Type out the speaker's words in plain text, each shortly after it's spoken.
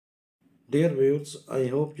Dear viewers, I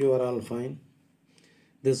hope you are all fine.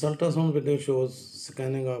 This ultrasound video shows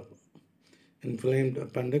scanning of inflamed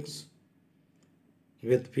appendix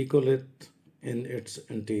with fecolith in its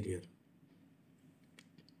interior.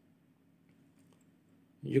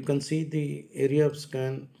 You can see the area of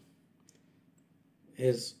scan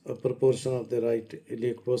is a proportion of the right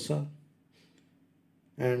iliac fossa,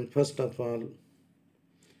 and first of all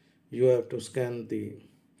you have to scan the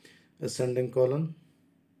ascending colon,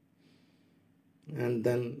 and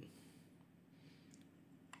then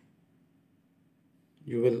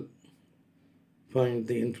you will find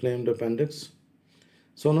the inflamed appendix.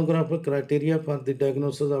 Sonographic criteria for the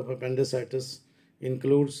diagnosis of appendicitis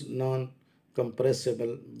includes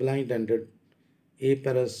non-compressible, blind-ended,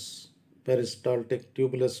 aperistaltic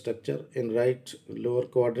tubular structure in right lower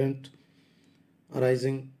quadrant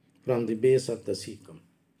arising from the base of the cecum.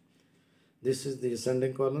 This is the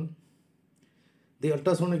ascending colon. The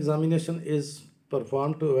ultrasound examination is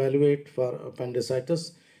performed to evaluate for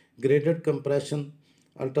appendicitis. Graded compression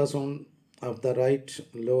ultrasound of the right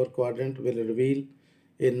lower quadrant will reveal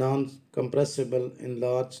a non-compressible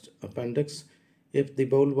enlarged appendix. If the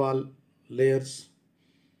bowel wall layers,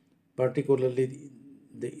 particularly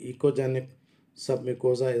the echogenic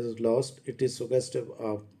submucosa, is lost, it is suggestive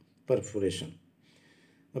of perforation.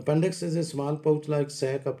 Appendix is a small pouch-like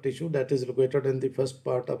sac of tissue that is located in the first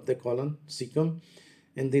part of the colon, cecum,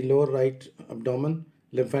 in the lower right abdomen.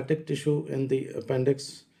 Lymphatic tissue in the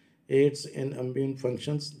appendix aids in immune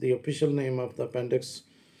functions. The official name of the appendix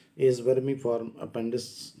is vermiform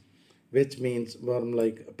appendix, which means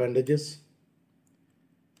worm-like appendages.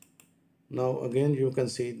 Now again you can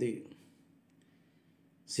see the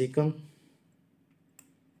cecum.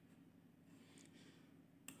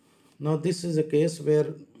 Now this is a case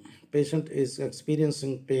where patient is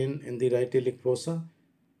experiencing pain in the right iliac fossa.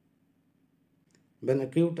 When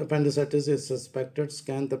acute appendicitis is suspected,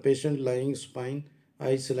 scan the patient lying supine.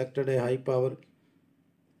 I selected a high power,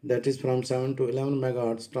 that is from 7 to 11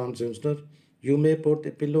 MHz transducer. You may put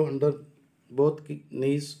a pillow under both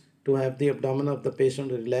knees to have the abdomen of the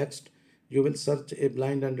patient relaxed. You will search a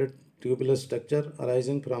blind-ended tubular structure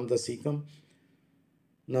arising from the cecum.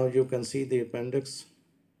 Now you can see the appendix.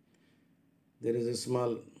 There is a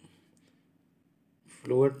small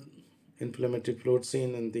fluid, inflammatory fluid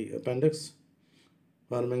seen in the appendix,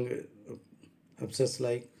 forming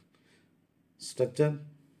abscess-like structure.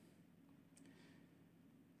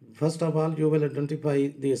 First of all, you will identify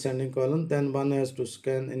the ascending colon, then one has to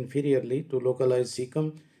scan inferiorly to localize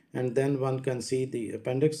cecum, and then one can see the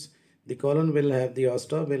appendix. The colon will have the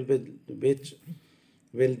osta, which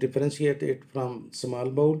will differentiate it from small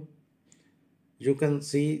bowel. You can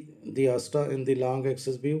see the osta in the long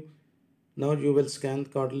axis view. Now you will scan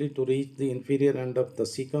caudally to reach the inferior end of the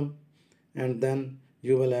cecum, and then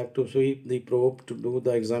you will have to sweep the probe to do the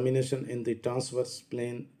examination in the transverse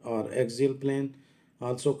plane or axial plane,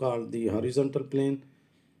 also called the horizontal plane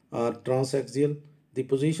or transaxial. The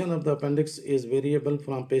position of the appendix is variable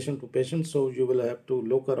from patient to patient, so you will have to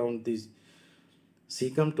look around the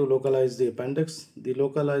cecum to localize the appendix. The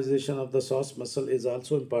localization of the psoas muscle is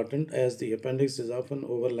also important, as the appendix is often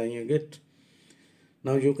overlying it.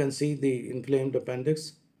 Now you can see the inflamed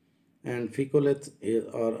appendix, and fecolith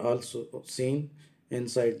are also seen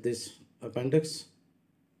inside this appendix.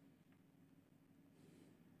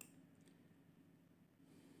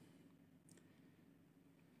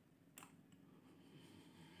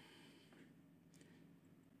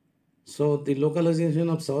 So the localization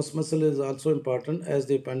of psoas muscle is also important, as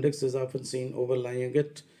the appendix is often seen overlying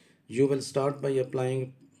it. You will start by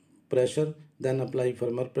applying pressure, then apply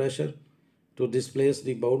firmer pressure to displace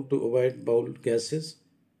the bowel to avoid bowel gases.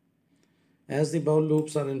 As the bowel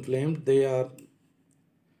loops are inflamed, they are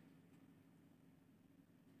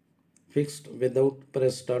fixed without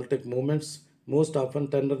peristaltic movements. Most often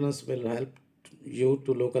tenderness will help you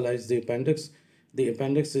to localize the appendix. The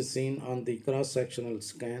appendix is seen on the cross-sectional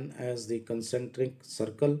scan as the concentric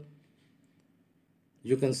circle.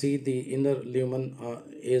 You can see the inner lumen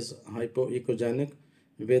is hypoechogenic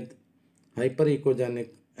with hyperechogenic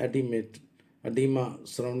edema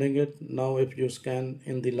surrounding it. Now if you scan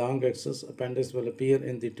in the long axis, appendix will appear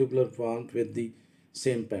in the tubular form with the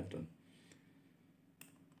same pattern.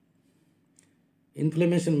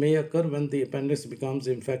 Inflammation may occur when the appendix becomes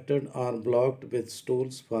infected or blocked with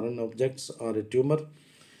stools, foreign objects, or a tumor.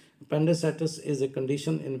 Appendicitis is a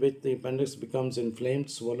condition in which the appendix becomes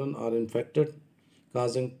inflamed, swollen, or infected,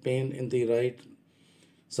 causing pain in the right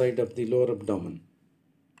side of the lower abdomen.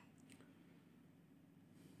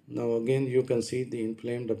 Now again you can see the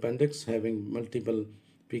inflamed appendix having multiple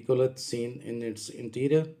fecoliths seen in its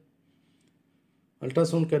interior.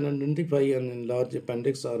 Ultrasound can identify an enlarged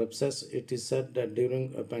appendix or abscess. It is said that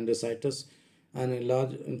during appendicitis, an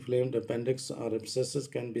enlarged inflamed appendix or abscesses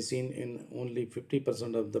can be seen in only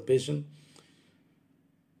 50% of the patient.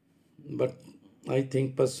 But I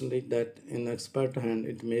think personally that in expert hand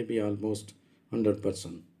it may be almost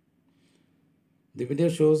 100%. The video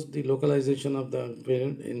shows the localization of the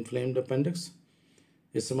inflamed appendix.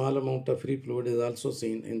 A small amount of free fluid is also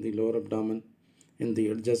seen in the lower abdomen in the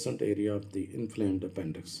adjacent area of the inflamed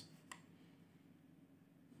appendix.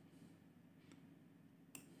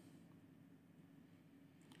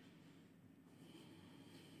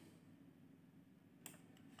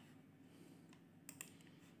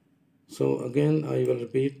 So again, I will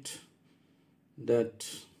repeat that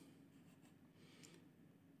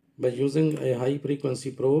by using a high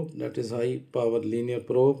frequency probe, that is high power linear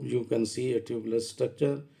probe, you can see a tubular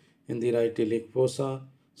structure in the right iliac fossa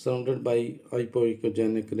surrounded by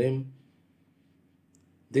hypoechogenic rim.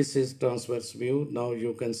 This is transverse view. Now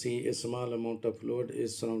you can see a small amount of fluid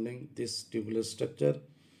is surrounding this tubular structure.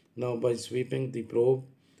 Now by sweeping the probe,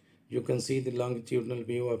 you can see the longitudinal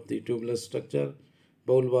view of the tubular structure.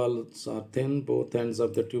 Bowel walls are thin. Both ends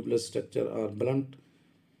of the tubular structure are blunt.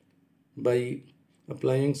 By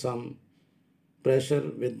applying some pressure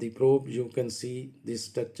with the probe, you can see this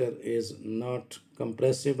structure is not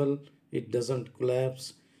compressible. It doesn't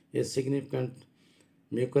collapse. A significant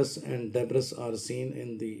mucus and debris are seen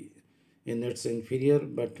in its inferior,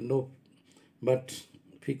 but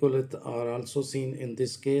fecolith are also seen in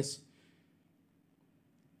this case.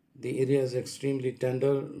 The area is extremely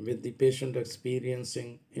tender with the patient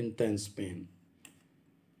experiencing intense pain.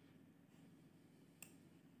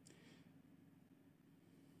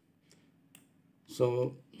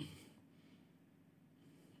 So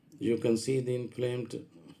you can see the inflamed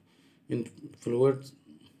fluid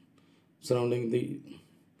surrounding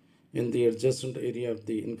in the adjacent area of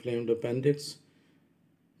the inflamed appendix.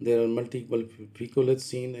 There are multiple fecoliths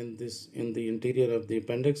seen in the interior of the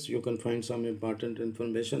appendix. You can find some important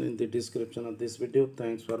information in the description of this video.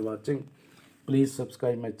 Thanks for watching. Please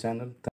subscribe my channel.